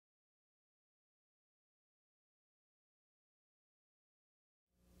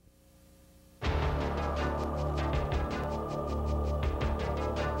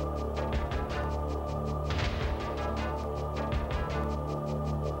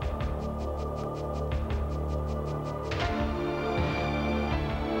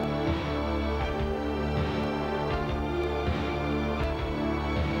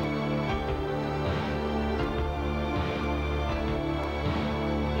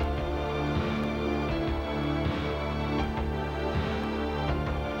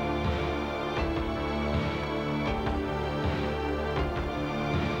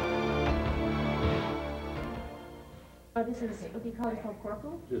This is, what do you call yourself,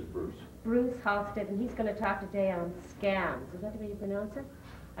 Corporal? Just Bruce. Bruce Halstead, and he's going to talk today on scams. Is that the way you pronounce it?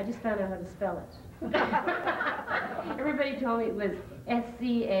 I just found out how to spell it. Everybody told me it was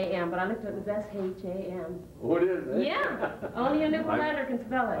S-C-A-M, but I looked at it, it was S-H-A-M. Oh, it is, eh? Yeah, only a Newfoundlander can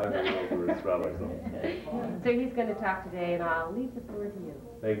spell it. I don't know where to spell it, so. So he's going to talk today, and I'll leave the floor to you.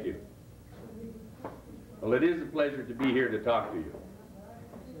 Thank you. Well, it is a pleasure to be here to talk to you.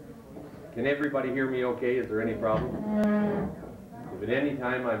 Can everybody hear me okay? Is there any problem? If at any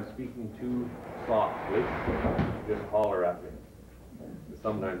time I'm speaking too softly, just holler at me.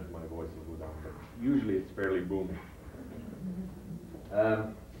 Sometimes my voice will go down, but usually it's fairly booming.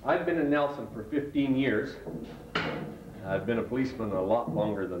 I've been in Nelson for 15 years. I've been a policeman a lot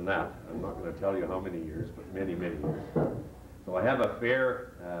longer than that. I'm not going to tell you how many years, but many, many years. So I have a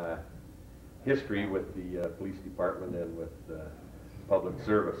fair history with the police department and with public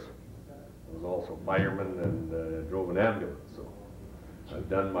service. I was also a fireman and drove an ambulance, so I've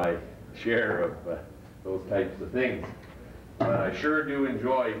done my share of those types of things. But I sure do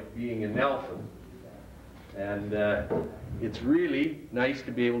enjoy being in Nelson, and it's really nice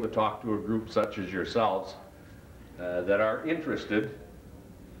to be able to talk to a group such as yourselves that are interested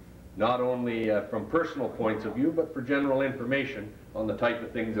not only from personal points of view, but for general information on the type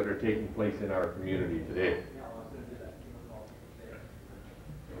of things that are taking place in our community today.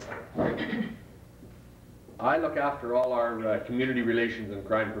 I look after all our community relations and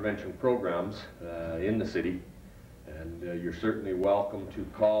crime prevention programs in the city, and you're certainly welcome to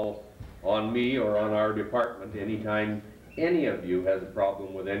call on me or on our department anytime any of you has a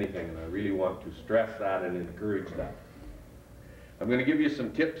problem with anything, and I really want to stress that and encourage that. I'm going to give you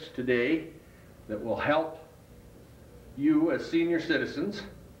some tips today that will help you as senior citizens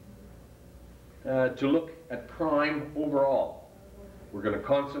to look at crime overall. We're going to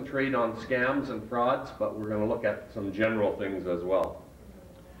concentrate on scams and frauds, but we're going to look at some general things as well.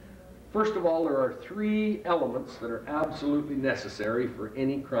 First of all, there are three elements that are absolutely necessary for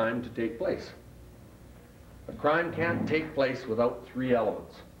any crime to take place. A crime can't take place without three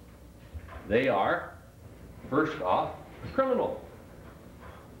elements. They are, first off, a criminal.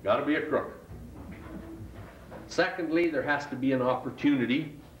 Got to be a crook. Secondly, there has to be an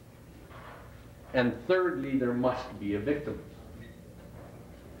opportunity. And thirdly, there must be a victim.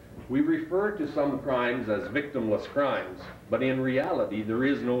 We refer to some crimes as victimless crimes, but in reality, there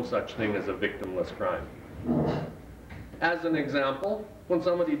is no such thing as a victimless crime. As an example, when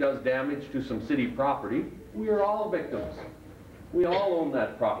somebody does damage to some city property, we are all victims. We all own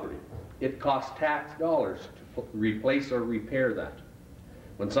that property. It costs tax dollars to replace or repair that.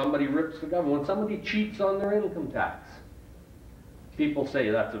 When somebody rips the government, when somebody cheats on their income tax, people say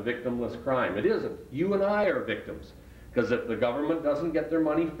that's a victimless crime. It isn't. You and I are victims. Because if the government doesn't get their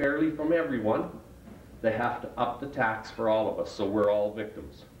money fairly from everyone, they have to up the tax for all of us, so we're all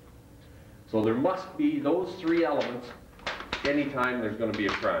victims. So there must be those three elements anytime there's going to be a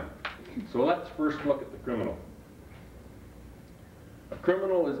crime. So let's first look at the criminal. A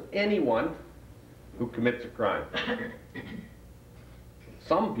criminal is anyone who commits a crime.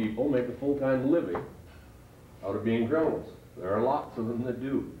 Some people make a full-time living out of being criminals. There are lots of them that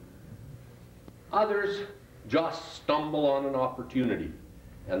do. Others just stumble on an opportunity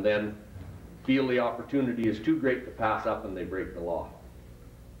and then feel the opportunity is too great to pass up and they break the law.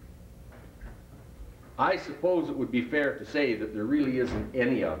 I suppose it would be fair to say that there really isn't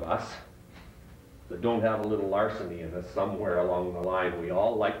any of us that don't have a little larceny in us somewhere along the line. We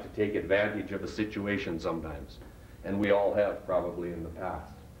all like to take advantage of a situation sometimes, and we all have probably in the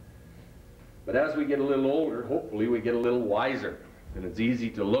past. But as we get a little older, hopefully we get a little wiser, and it's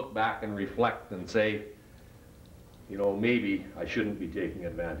easy to look back and reflect and say, you know, maybe I shouldn't be taking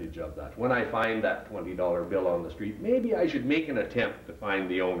advantage of that. When I find that $20 bill on the street, maybe I should make an attempt to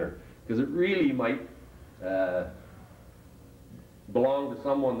find the owner, because it really might belong to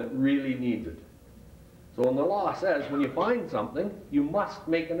someone that really needs it. So when the law says when you find something, you must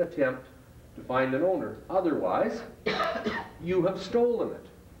make an attempt to find an owner. Otherwise, you have stolen it.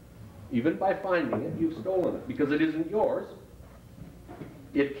 Even by finding it, you've stolen it, because it isn't yours.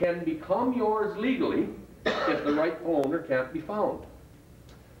 It can become yours legally if the rightful owner can't be found.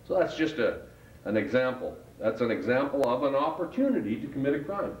 So that's just an example. That's an example of an opportunity to commit a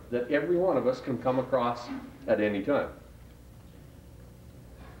crime that every one of us can come across at any time.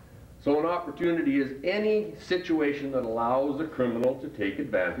 So an opportunity is any situation that allows a criminal to take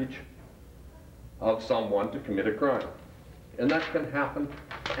advantage of someone to commit a crime. And that can happen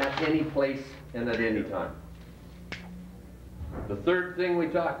at any place and at any time. The third thing we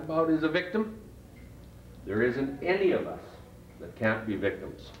talked about is a victim. There isn't any of us that can't be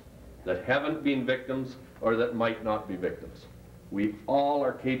victims, that haven't been victims, or that might not be victims. We all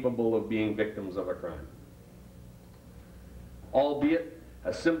are capable of being victims of a crime. Albeit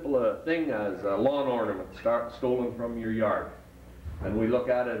as simple a thing as a lawn ornament stolen from your yard. And we look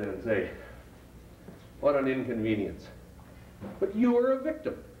at it and say, what an inconvenience. But you were a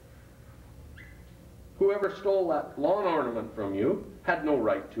victim. Whoever stole that lawn ornament from you had no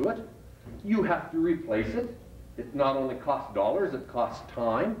right to it. You have to replace it. It not only costs dollars, it costs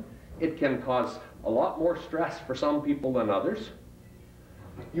time. It can cause a lot more stress for some people than others.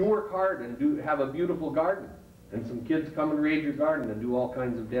 You work hard and have a beautiful garden, and some kids come and raid your garden and do all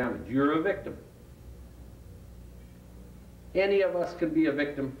kinds of damage. You're a victim. Any of us can be a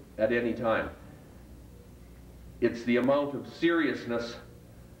victim at any time. It's the amount of seriousness,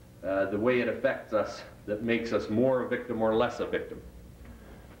 the way it affects us, that makes us more a victim or less a victim.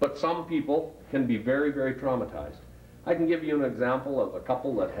 But some people can be very, very traumatized. I can give you an example of a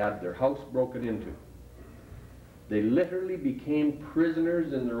couple that had their house broken into. They literally became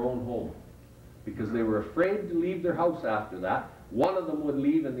prisoners in their own home because they were afraid to leave their house after that. One of them would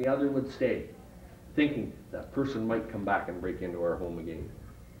leave and the other would stay, thinking that person might come back and break into our home again.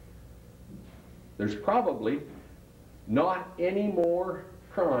 There's probably not any more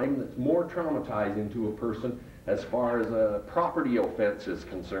crime that's more traumatizing to a person as far as a property offense is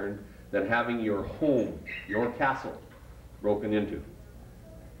concerned than having your home, your castle, broken into,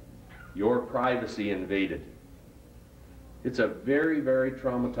 your privacy invaded. It's a very, very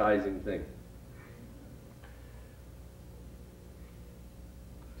traumatizing thing.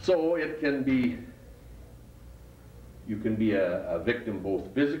 So it can be, you can be a victim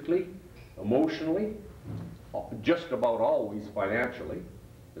both physically, emotionally, just about always financially.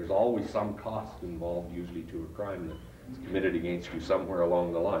 There's always some cost involved usually to a crime that's committed against you somewhere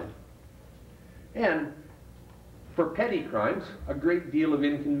along the line. And for petty crimes, a great deal of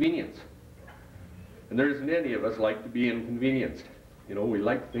inconvenience. And there isn't any of us like to be inconvenienced. You know, we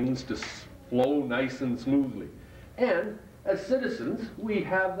like things to flow nice and smoothly. And as citizens, we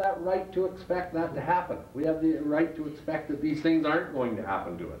have that right to expect that to happen. We have the right to expect that these things aren't going to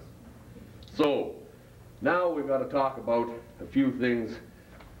happen to us. So, now we've got to talk about a few things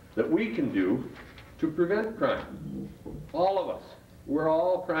that we can do to prevent crime. All of us. We're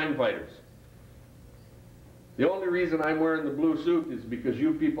all crime fighters. The only reason I'm wearing the blue suit is because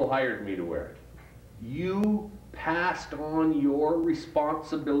you people hired me to wear it. You passed on your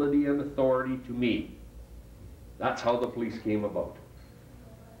responsibility and authority to me. That's how the police came about.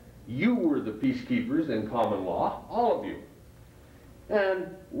 You were the peacekeepers in common law, all of you.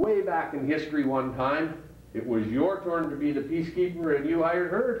 And way back in history one time, it was your turn to be the peacekeeper and you hired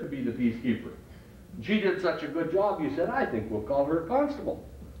her to be the peacekeeper. She did such a good job, you said, I think we'll call her a constable.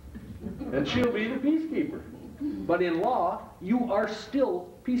 And she'll be the peacekeeper. But in law, you are still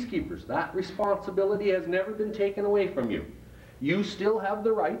peacekeepers. That responsibility has never been taken away from you. You still have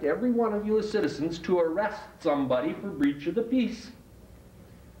the right, every one of you as citizens, to arrest somebody for breach of the peace.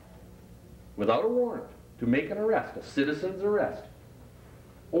 Without a warrant, to make an arrest, a citizen's arrest.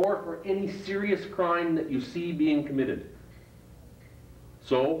 Or for any serious crime that you see being committed.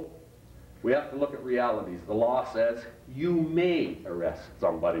 So, we have to look at realities. The law says you may arrest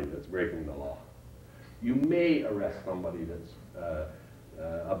somebody that's breaking the law. You may arrest somebody that's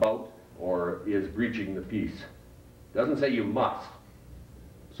about or is breaching the peace. It doesn't say you must.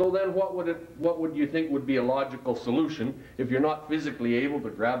 So then what would you think would be a logical solution if you're not physically able to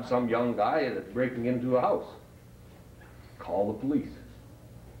grab some young guy that's breaking into a house? Call the police.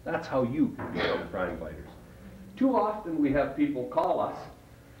 That's how you can become crime fighters. Too often we have people call us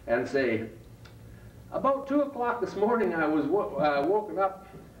and say, about 2 o'clock this morning I was woken up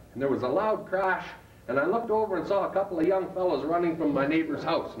and there was a loud crash and I looked over and saw a couple of young fellows running from my neighbor's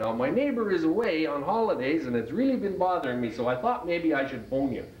house. Now my neighbor is away on holidays and it's really been bothering me, so I thought maybe I should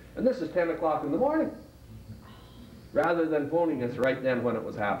phone you. And this is 10 o'clock in the morning, rather than phoning us right then when it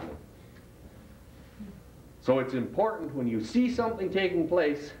was happening. So it's important when you see something taking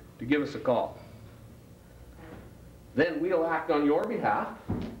place to give us a call. Then we'll act on your behalf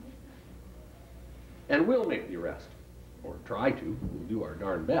and we'll make the arrest. Or try to. We'll do our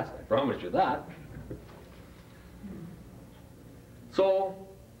darn best, I promise you that. So,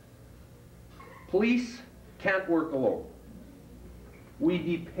 police can't work alone. We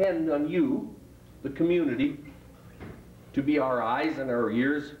depend on you, the community, to be our eyes and our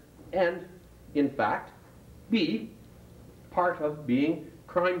ears and, in fact, be part of being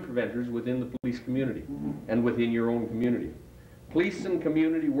crime preventers within the police community and within your own community. Police and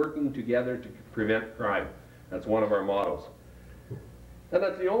community working together to prevent crime. That's one of our mottos. And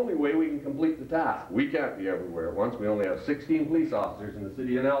that's the only way we can complete the task. We can't be everywhere at once. We only have 16 police officers in the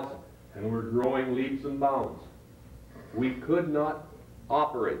city of Nelson. and we're growing leaps and bounds. We could not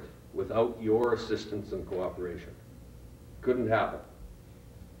operate without your assistance and cooperation. Couldn't happen.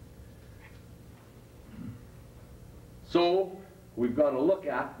 So we've got to look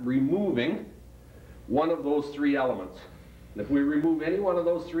at removing one of those three elements. And if we remove any one of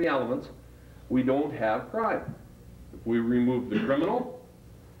those three elements, we don't have crime. If we remove the criminal,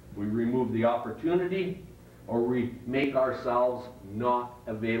 we remove the opportunity, or we make ourselves not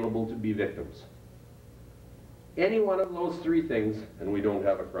available to be victims. Any one of those three things, and we don't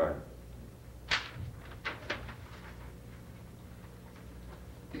have a crime.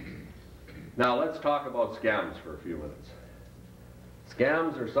 Now let's talk about scams for a few minutes.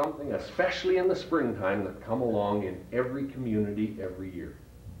 Scams are something, especially in the springtime, that come along in every community every year.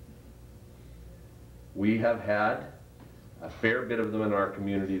 We have had a fair bit of them in our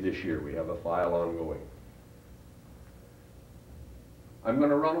community this year. We have a file ongoing. I'm going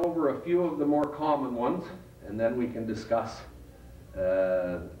to run over a few of the more common ones, and then we can discuss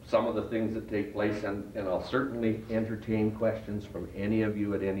some of the things that take place, and I'll certainly entertain questions from any of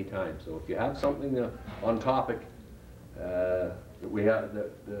you at any time. So if you have something on topic that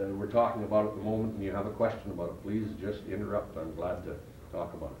we're talking about at the moment, and you have a question about it, please just interrupt. I'm glad to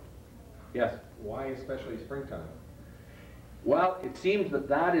talk about it. Yes? Why especially springtime? Well, it seems that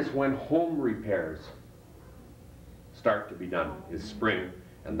that is when home repairs start to be done, is spring,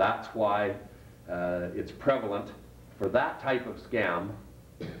 and that's why it's prevalent for that type of scam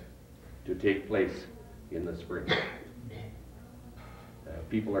to take place in the spring.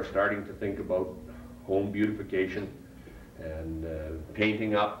 People are starting to think about home beautification and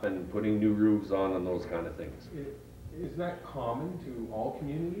painting up and putting new roofs on and those kind of things. Is that common to all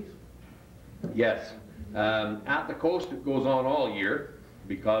communities? Yes. At the coast it goes on all year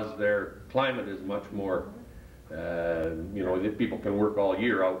because their climate is much more, you know, people can work all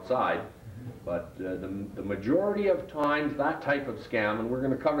year outside. But the majority of times that type of scam, and we're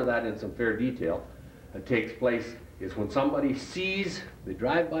going to cover that in some fair detail, that takes place is when somebody sees, they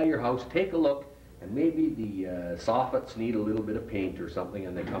drive by your house, take a look, and maybe the soffits need a little bit of paint or something,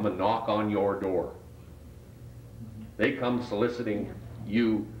 and they come and knock on your door. They come soliciting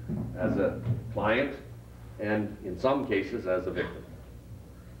you as a client, and in some cases as a victim.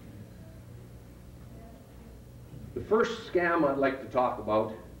 The first scam I'd like to talk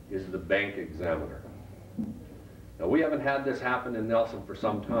about is the bank examiner. Now, we haven't had this happen in Nelson for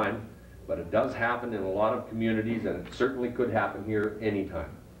some time, but it does happen in a lot of communities, and it certainly could happen here anytime.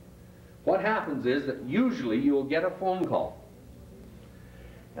 What happens is that usually you will get a phone call,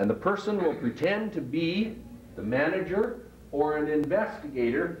 and the person will pretend to be the manager or an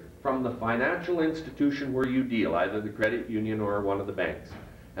investigator from the financial institution where you deal, either the credit union or one of the banks.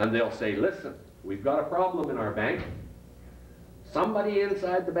 And they'll say, listen, we've got a problem in our bank. Somebody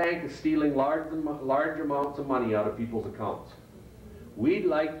inside the bank is stealing large amounts of money out of people's accounts. We'd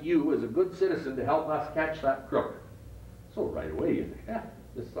like you, as a good citizen, to help us catch that crook. So right away you think, yeah,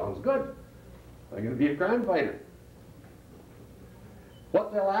 this sounds good. I'm going to be a crime fighter.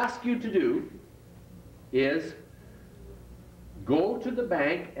 What they'll ask you to do is go to the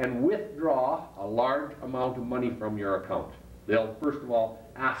bank and withdraw a large amount of money from your account. They'll first of all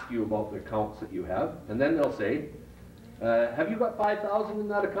ask you about the accounts that you have, and then they'll say, have you got $5,000 in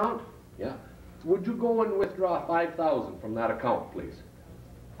that account? Yeah. Would you go and withdraw $5,000 from that account, please?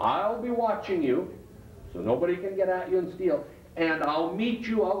 I'll be watching you, so nobody can get at you and steal, and I'll meet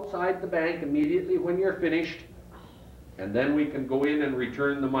you outside the bank immediately when you're finished, and then we can go in and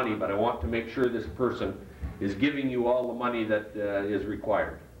return the money, but I want to make sure this person is giving you all the money that is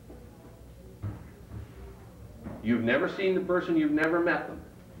required. You've never seen the person, you've never met them,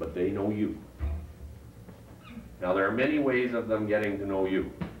 but they know you. Now, there are many ways of them getting to know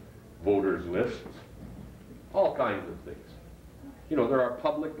you. Voters lists, all kinds of things. You know, there are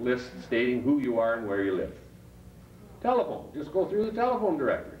public lists stating who you are and where you live. Telephone, just go through the telephone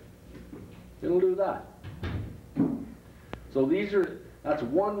directory. It'll do that. So that's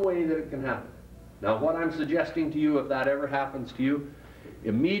one way that it can happen. Now, what I'm suggesting to you, if that ever happens to you,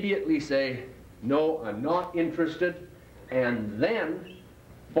 immediately say, no, I'm not interested, and then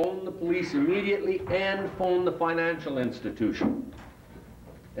phone the police immediately and phone the financial institution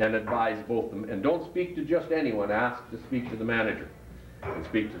and advise both of them. And don't speak to just anyone, ask to speak to the manager. And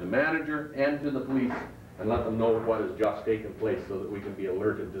speak to the manager and to the police and let them know what has just taken place so that we can be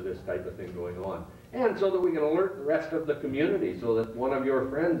alerted to this type of thing going on. And so that we can alert the rest of the community so that one of your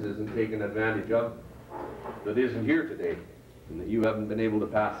friends isn't taken advantage of that isn't here today and that you haven't been able to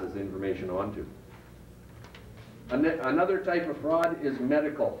pass this information on to. Another type of fraud is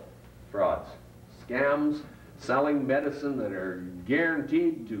medical frauds. Scams selling medicine that are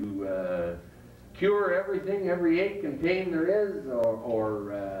guaranteed to cure everything, every ache and pain there is,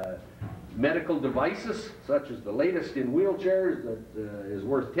 or medical devices, such as the latest in wheelchairs that is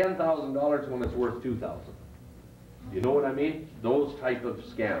worth $10,000 when it's worth $2,000. You know what I mean? Those type of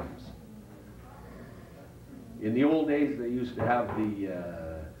scams. In the old days, they used to have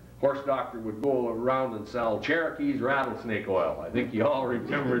the horse doctor would go around and sell Cherokee's rattlesnake oil. I think you all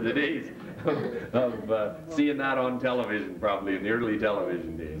remember the days of seeing that on television, probably in the early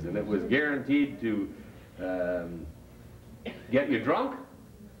television days. And it was guaranteed to get you drunk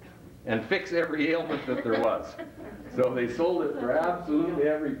and fix every ailment that there was. So they sold it for absolutely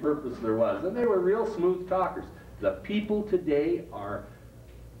every purpose there was. And they were real smooth talkers. The people today are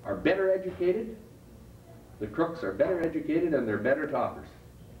better educated. The crooks are better educated and they're better talkers.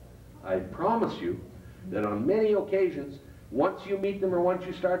 I promise you that on many occasions, once you meet them or once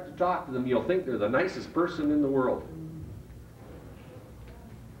you start to talk to them, you'll think they're the nicest person in the world.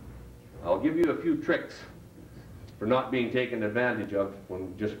 I'll give you a few tricks for not being taken advantage of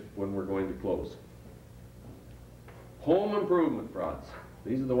when we're going to close. Home improvement frauds.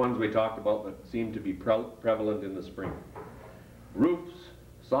 These are the ones we talked about that seem to be prevalent in the spring. Roofs,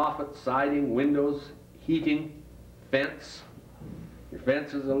 soffits, siding, windows, heating, fence. Your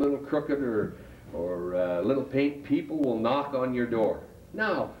fence is a little crooked or a little paint, people will knock on your door.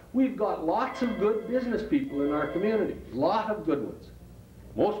 Now, we've got lots of good business people in our community, a lot of good ones.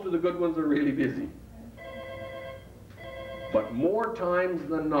 Most of the good ones are really busy. But more times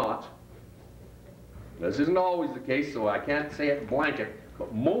than not, this isn't always the case, so I can't say it blanket,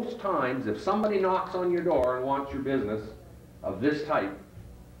 but most times if somebody knocks on your door and wants your business of this type,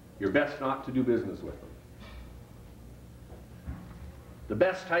 you're best not to do business with them. The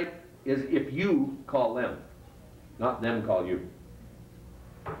best type is if you call them, not them call you.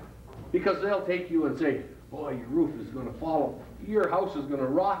 Because they'll take you and say, boy, your roof is going to fall, your house is going to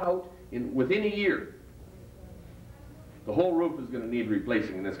rot out within a year. The whole roof is going to need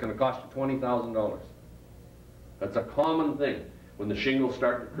replacing and it's going to cost you $20,000. That's a common thing. When the shingles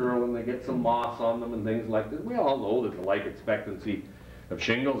start to curl and they get some moss on them and things like that, we all know that the life expectancy of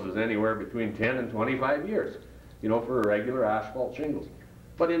shingles is anywhere between 10 and 25 years, you know, for regular asphalt shingles.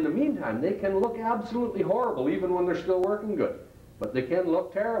 But in the meantime, they can look absolutely horrible even when they're still working good. But they can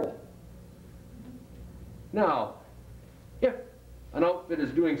look terrible. Now, if an outfit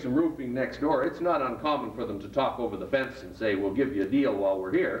is doing some roofing next door, it's not uncommon for them to talk over the fence and say, we'll give you a deal while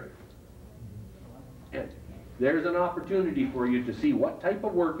we're here. And there's an opportunity for you to see what type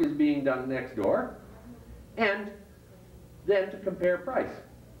of work is being done next door and then to compare price.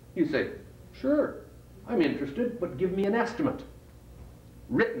 You say, sure, I'm interested, but give me an estimate.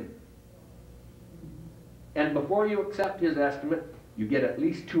 Written. And before you accept his estimate, you get at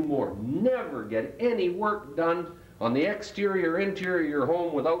least 2 more. Never get any work done on the exterior, interior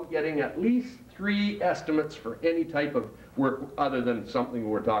home without getting at least 3 estimates for any type of work other than something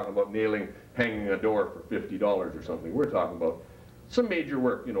we're talking about nailing, hanging a door for $50 or something. We're talking about some major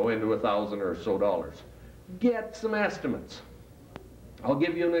work, you know, into $1,000 or so dollars. Get some estimates. I'll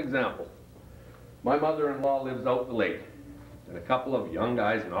give you an example. My mother-in-law lives out the lake. And a couple of young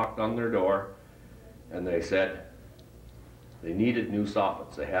guys knocked on their door and they said they needed new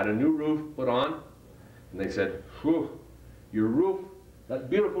soffits. They had a new roof put on and they said, whew, your roof, that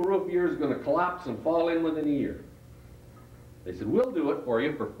beautiful roof of yours is going to collapse and fall in within a year. They said, we'll do it for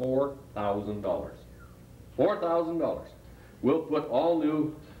you for $4,000. $4,000. We'll put all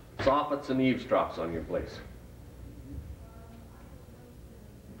new soffits and eavesdrops on your place.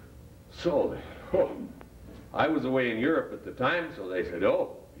 So, I was away in Europe at the time, so they said,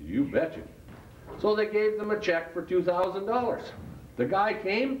 oh, you betcha. So they gave them a check for $2,000. The guy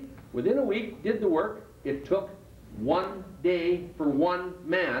came, within a week, did the work. It took 1 day for 1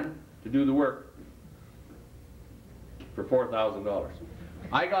 man to do the work for $4,000.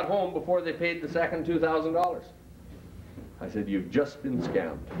 I got home before they paid the second $2,000. I said, you've just been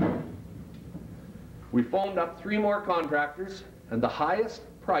scammed. We phoned up 3 more contractors, and the highest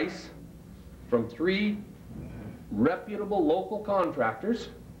price from 3 reputable local contractors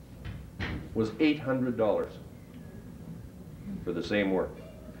was $800 for the same work.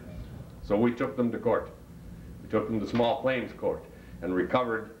 So we took them to court. We took them to small claims court and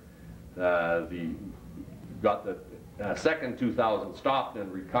recovered got the second 2,000 stopped and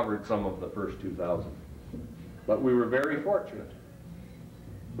recovered some of the first 2,000. But we were very fortunate.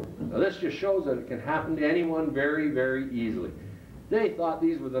 Now this just shows that it can happen to anyone very, very easily. They thought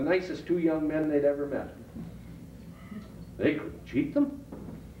these were the nicest 2 young men they'd ever met. They couldn't cheat them.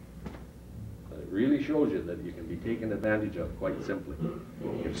 really shows you that you can be taken advantage of quite simply.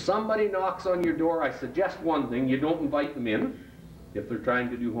 If somebody knocks on your door, I suggest one thing: you don't invite them in if they're trying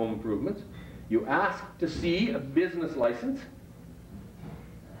to do home improvements. You ask to see a business license,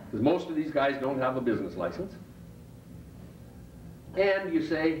 because most of these guys don't have a business license. And you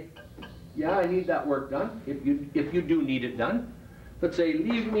say, yeah, I need that work done, if you do need it done. But say,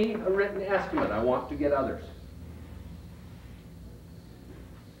 leave me a written estimate, I want to get others.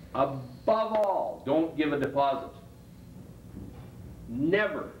 Above all, don't give a deposit.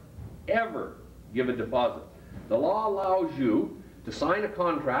 Never, ever give a deposit. The law allows you to sign a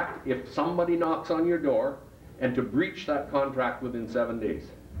contract if somebody knocks on your door and to breach that contract within 7 days.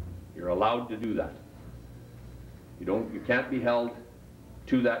 You're allowed to do that. You can't be held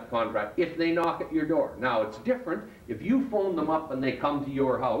to that contract if they knock at your door. Now, it's different if you phone them up and they come to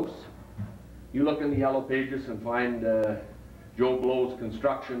your house. You look in the yellow pages and find Joe Blow's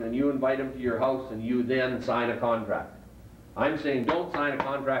Construction, and you invite him to your house and you then sign a contract. I'm saying don't sign a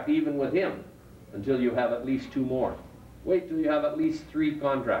contract even with him until you have at least 2 more. Wait till you have at least 3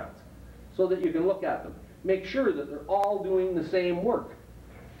 contracts so that you can look at them. Make sure that they're all doing the same work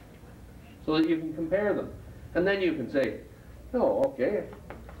so that you can compare them. And then you can say, oh, okay,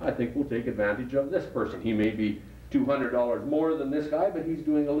 I think we'll take advantage of this person. He may be $200 more than this guy, but he's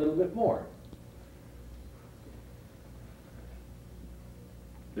doing a little bit more.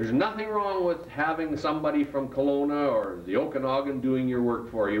 There's nothing wrong with having somebody from Kelowna or the Okanagan doing your work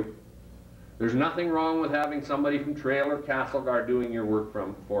for you. There's nothing wrong with having somebody from Trail or Castlegar doing your work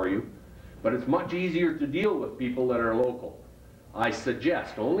for you. But it's much easier to deal with people that are local. I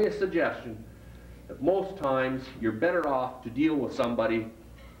suggest, only a suggestion, that most times you're better off to deal with somebody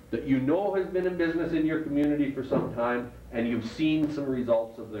that you know has been in business in your community for some time and you've seen some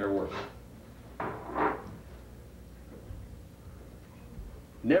results of their work.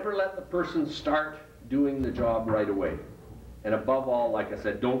 Never let the person start doing the job right away. And above all, like I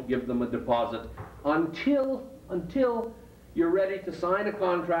said, don't give them a deposit until you're ready to sign a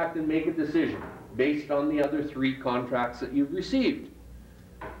contract and make a decision based on the other 3 contracts that you've received.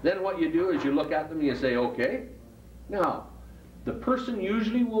 Then what you do is you look at them and you say, okay, now, the person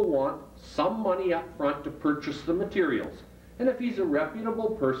usually will want some money up front to purchase the materials. And if he's a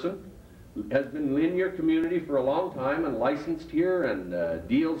reputable person, has been in your community for a long time and licensed here and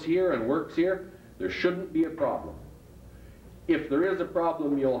deals here and works here, there shouldn't be a problem. If there is a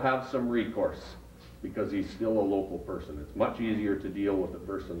problem, you'll have some recourse because he's still a local person. It's much easier to deal with a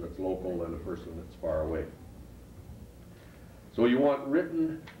person that's local than a person that's far away. So you want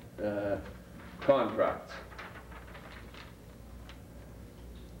written contracts.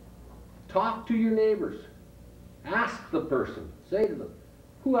 Talk to your neighbors. Ask the person. Say to them,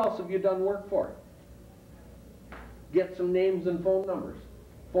 who else have you done work for? Get some names and phone numbers.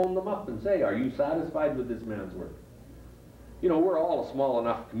 Phone them up and say, are you satisfied with this man's work? You know, we're all a small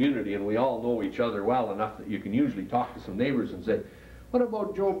enough community and we all know each other well enough that you can usually talk to some neighbors and say, what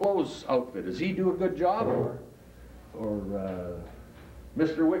about Joe Blow's outfit? Does he do a good job? Or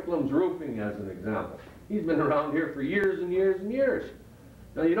Mr. Wicklam's roofing, as an example. He's been around here for years and years and years.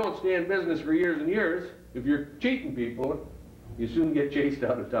 Now, you don't stay in business for years and years. If you're cheating people, you soon get chased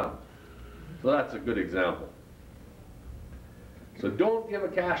out of town. So that's a good example. So don't give a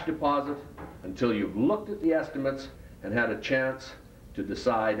cash deposit until you've looked at the estimates and had a chance to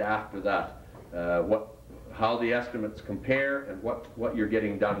decide after that how the estimates compare and what you're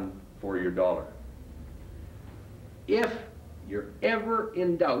getting done for your dollar. If you're ever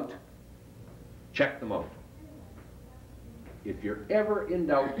in doubt, check them out. If you're ever in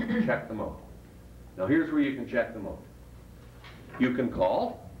doubt, check them out. Now here's where you can check them out. You can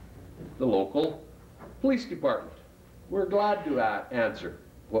call the local police department. We're glad to answer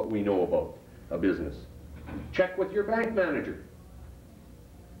what we know about a business. Check with your bank manager.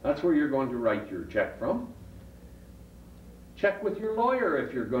 That's where you're going to write your check from. Check with your lawyer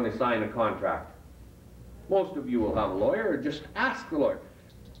if you're going to sign a contract. Most of you will have a lawyer. Just ask the lawyer,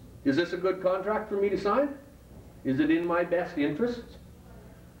 is this a good contract for me to sign? Is it in my best interests?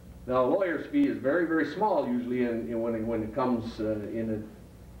 Now, a lawyer's fee is very, very small usually when it comes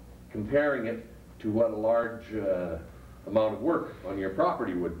comparing it to what a large amount of work on your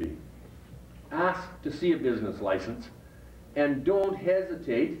property would be. Ask to see a business license and don't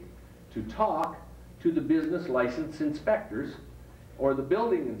hesitate to talk to the business license inspectors or the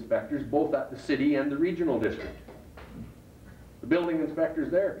building inspectors both at the city and the regional district. The building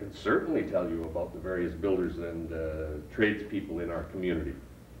inspectors there can certainly tell you about the various builders and tradespeople in our community.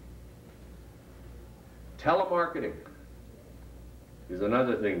 Telemarketing is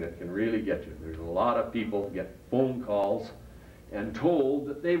another thing that can really get you. There's a lot of people get phone calls and told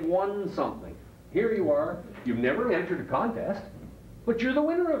that they've won something. Here you are, you've never entered a contest, but you're the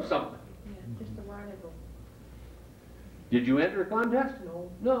winner of something. Yeah, just a while ago. Did you enter a contest?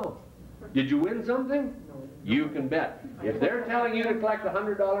 No. No. Did you win something? No. You can bet. If they're telling you to collect a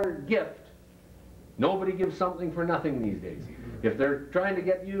 $100 gift, nobody gives something for nothing these days. If they're trying to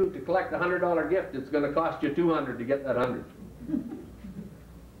get you to collect a $100 gift, it's going to cost you $200 to get that 100.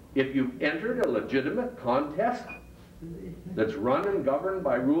 If you've entered a legitimate contest that's run and governed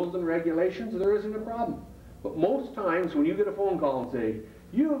by rules and regulations, there isn't a problem. But most times when you get a phone call and say,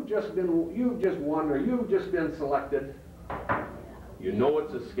 you've just won or you've just been selected, you know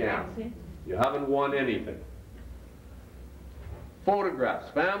it's a scam. You haven't won anything.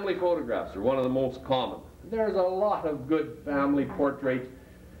 Photographs, family photographs are one of the most common. There's a lot of good family portrait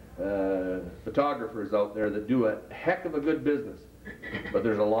photographers out there that do a heck of a good business. But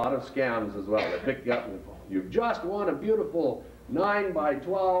there's a lot of scams as well. They pick you up and go, you've just won a beautiful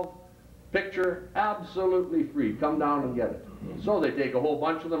 9x12 picture, absolutely free. Come down and get it. So they take a whole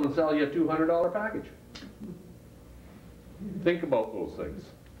bunch of them and sell you a $200 package. Think about those things.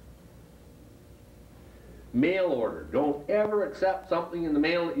 Mail order. Don't ever accept something in the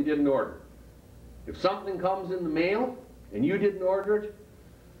mail that you didn't order. If something comes in the mail and you didn't order it,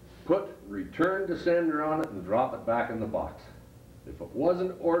 put return to sender on it and drop it back in the box. If it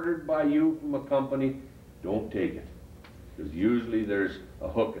wasn't ordered by you from a company, don't take it, because usually there's a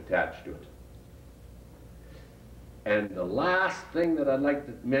hook attached to it. And the last thing that I'd like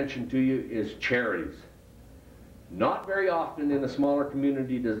to mention to you is charities. Not very often in a smaller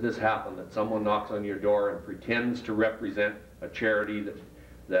community does this happen, that someone knocks on your door and pretends to represent a charity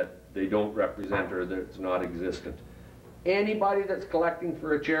that they don't represent or that's not existent. Anybody that's collecting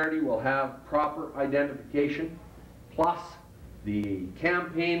for a charity will have proper identification, plus the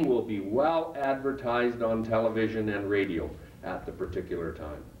campaign will be well advertised on television and radio at the particular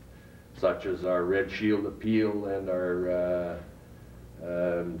time, such as our Red Shield Appeal and our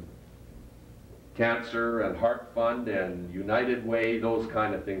Cancer and Heart Fund and United Way, those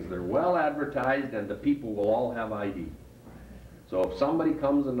kind of things. They're well advertised and the people will all have ID. So if somebody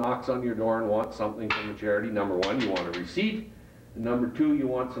comes and knocks on your door and wants something from the charity, number one, you want a receipt, and number two, you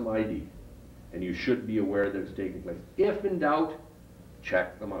want some ID. And you should be aware that it's taking place. If in doubt,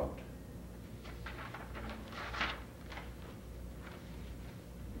 check them out.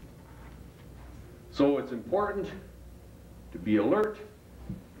 So it's important to be alert,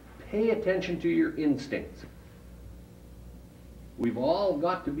 pay attention to your instincts. We've all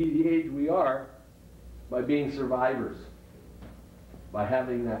got to be the age we are by being survivors, by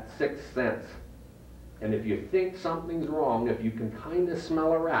having that sixth sense. And if you think something's wrong, if you can kind of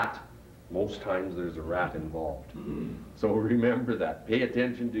smell a rat, most times there's a rat involved. So remember that. Pay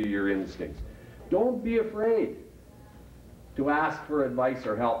attention to your instincts. Don't be afraid to ask for advice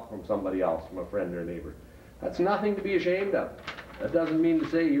or help from somebody else, from a friend or a neighbor. That's nothing to be ashamed of. That doesn't mean to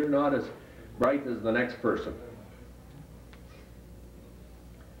say you're not as bright as the next person.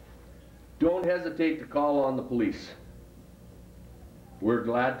 Don't hesitate to call on the police. We're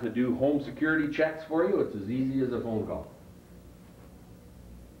glad to do home security checks for you. It's as easy as a phone call.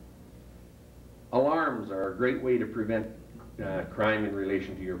 Alarms are a great way to prevent crime in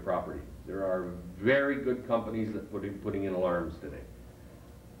relation to your property. There are very good companies that putting in alarms today.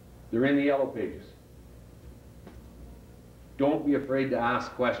 They're in the yellow pages. Don't be afraid to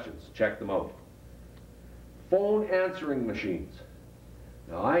ask questions. Check them out. Phone answering machines.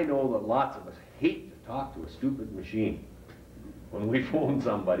 Now I know that lots of us hate to talk to a stupid machine when we phone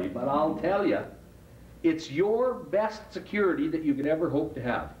somebody, but I'll tell you, it's your best security that you could ever hope to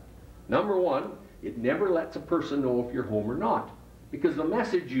have. Number one, it never lets a person know if you're home or not, because the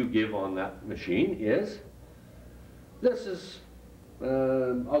message you give on that machine is, this is,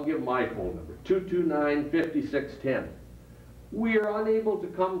 I'll give my phone number, 229-5610. We are unable to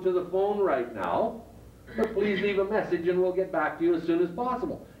come to the phone right now, but please leave a message and we'll get back to you as soon as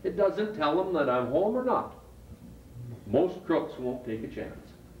possible. It doesn't tell them that I'm home or not. Most crooks won't take a chance.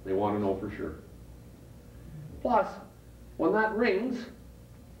 They want to know for sure. Plus, when that rings,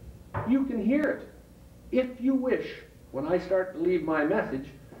 you can hear it. If you wish, when I start to leave my message,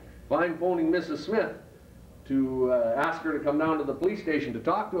 if I'm phoning Mrs. Smith to ask her to come down to the police station to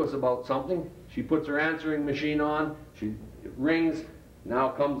talk to us about something, she puts her answering machine on, it rings, now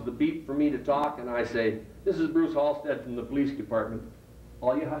comes the beep for me to talk, and I say, this is Bruce Halstead from the police department.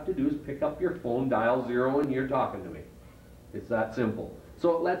 All you have to do is pick up your phone, dial 0, and you're talking to me. It's that simple.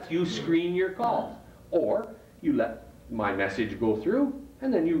 So it lets you screen your calls. Or you let my message go through,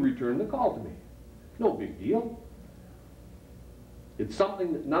 and then you return the call to me. No big deal. It's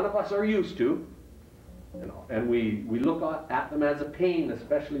something that none of us are used to, And we look at them as a pain,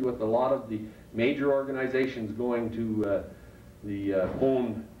 especially with a lot of the major organizations going to the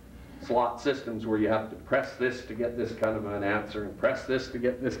phone slot systems where you have to press this to get this kind of an answer and press this to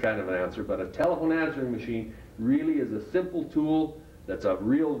get this kind of an answer. But a telephone answering machine really is a simple tool that's of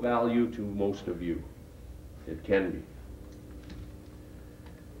real value to most of you. It can be.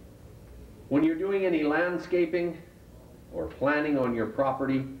 When you're doing any landscaping or planning on your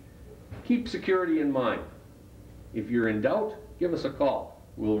property, keep security in mind. If you're in doubt, give us a call.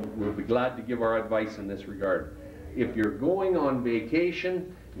 We'll be glad to give our advice in this regard. If you're going on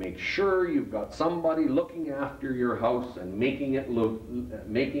vacation, make sure you've got somebody looking after your house and making it look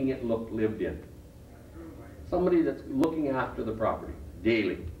lived in. Somebody that's looking after the property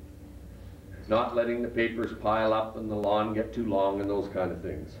daily. Not letting the papers pile up and the lawn get too long and those kind of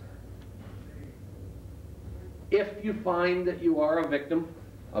things. If you find that you are a victim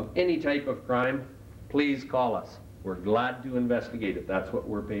of any type of crime, please call us. We're glad to investigate it. That's what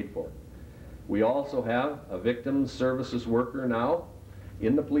we're paid for. We also have a victims services worker now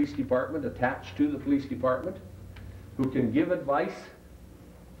in the police department, attached to the police department, who can give advice,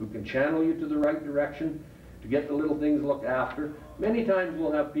 who can channel you to the right direction, to get the little things looked after. Many times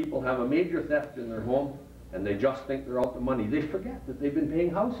we'll have people have a major theft in their home and they just think they're out the money. They forget that they've been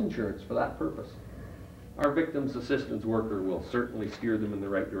paying house insurance for that purpose. Our victims assistance worker will certainly steer them in the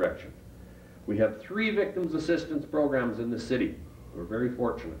right direction. We have 3 victims assistance programs in the city. We're very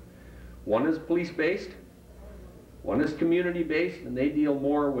fortunate. One is police-based, one is community-based, and they deal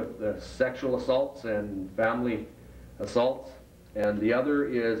more with sexual assaults and family assaults, and the other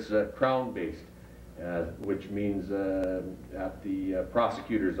is Crown-based, which means at the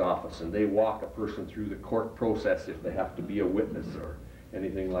prosecutor's office, and they walk a person through the court process if they have to be a witness or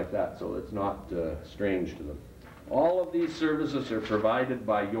anything like that, so it's not strange to them. All of these services are provided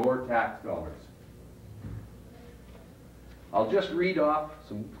by your tax dollars. I'll just read off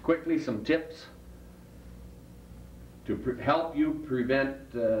quickly some tips to help you prevent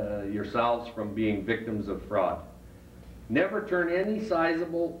yourselves from being victims of fraud. Never turn any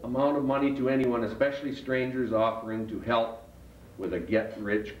sizable amount of money to anyone, especially strangers offering to help with a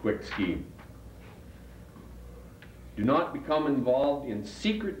get-rich-quick scheme. Do not become involved in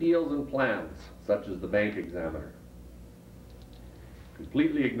secret deals and plans, such as the bank examiner.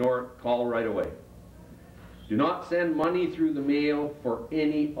 Completely ignore it, call right away. Do not send money through the mail for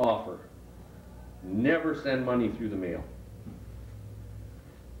any offer. Never send money through the mail.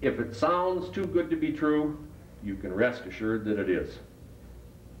 If it sounds too good to be true, you can rest assured that it is.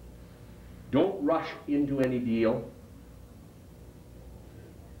 Don't rush into any deal.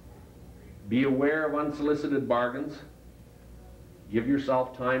 Be aware of unsolicited bargains. Give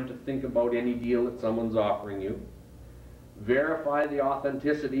yourself time to think about any deal that someone's offering you. Verify the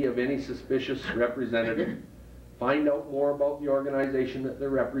authenticity of any suspicious representative. Find out more about the organization that they're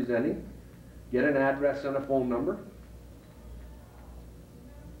representing. Get an address and a phone number.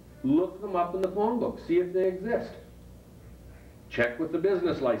 Look them up in the phone book, see if they exist. Check with the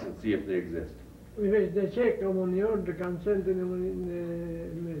business license, see if they exist. If they check how many orders can send anyone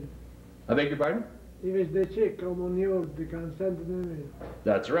in the mail. I beg your pardon? If they check how many orders can send in the mail.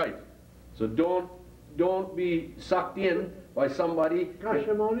 That's right. So don't be sucked in by somebody. Cash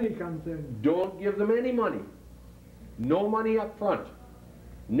money can send. Don't give them any money. No money up front.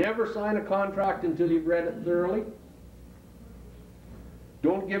 Never sign a contract until you've read it thoroughly.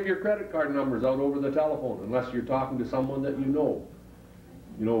 Don't give your credit card numbers out over the telephone unless you're talking to someone that you know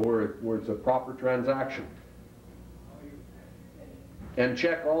where it's a proper transaction. And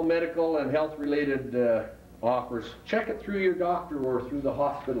check all medical and health related offers. Check it through your doctor or through the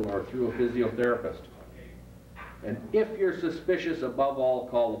hospital or through a physiotherapist. And if you're suspicious, above all,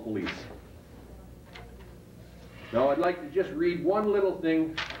 call the police. Now I'd like to just read one little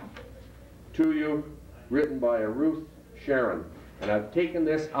thing to you written by a Ruth Sharon. And I've taken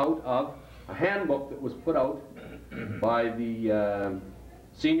this out of a handbook that was put out by the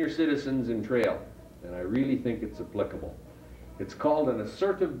senior citizens in Trail. And I really think it's applicable. It's called an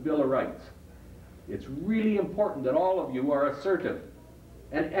assertive Bill of Rights. It's really important that all of you are assertive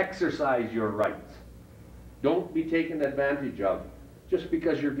and exercise your rights. Don't be taken advantage of just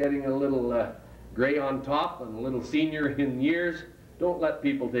because you're getting a little gray on top and a little senior in years. Don't let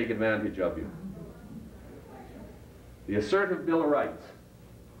people take advantage of you. The assertive Bill of Rights.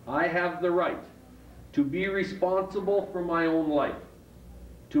 I have the right to be responsible for my own life,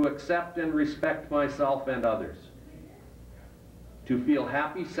 to accept and respect myself and others, to feel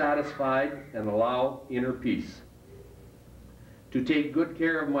happy, satisfied, and allow inner peace, to take good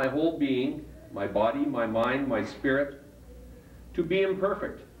care of my whole being, my body, my mind, my spirit, to be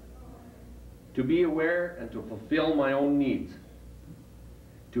imperfect, to be aware and to fulfill my own needs,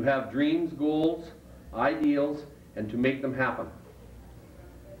 to have dreams, goals, ideals, and to make them happen,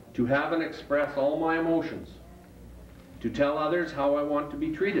 to have and express all my emotions, to tell others how I want to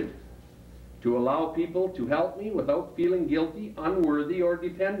be treated, to allow people to help me without feeling guilty, unworthy, or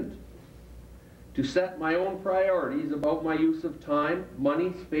dependent, to set my own priorities about my use of time,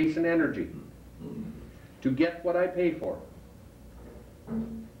 money, space, and energy, to get what I pay for,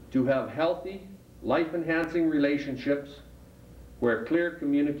 to have healthy, life-enhancing relationships where clear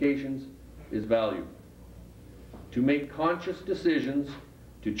communications is valued, to make conscious decisions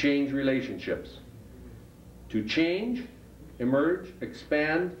to change relationships, to change, emerge,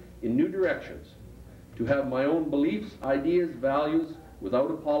 expand in new directions, to have my own beliefs, ideas, values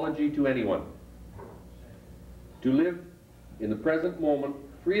without apology to anyone, to live in the present moment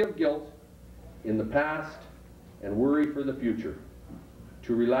free of guilt in the past and worry for the future,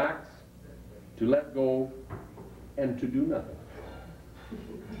 to relax, to let go, and to do nothing.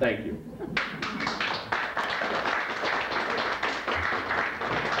 Thank you.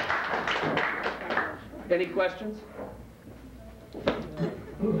 Any questions?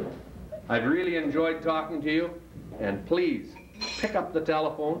 I've really enjoyed talking to you, and please pick up the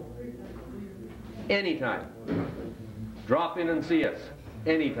telephone anytime. Drop in and see us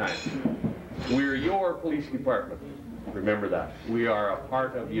anytime. We're your police department. Remember that. We are a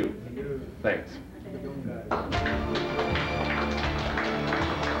part of you. Thanks.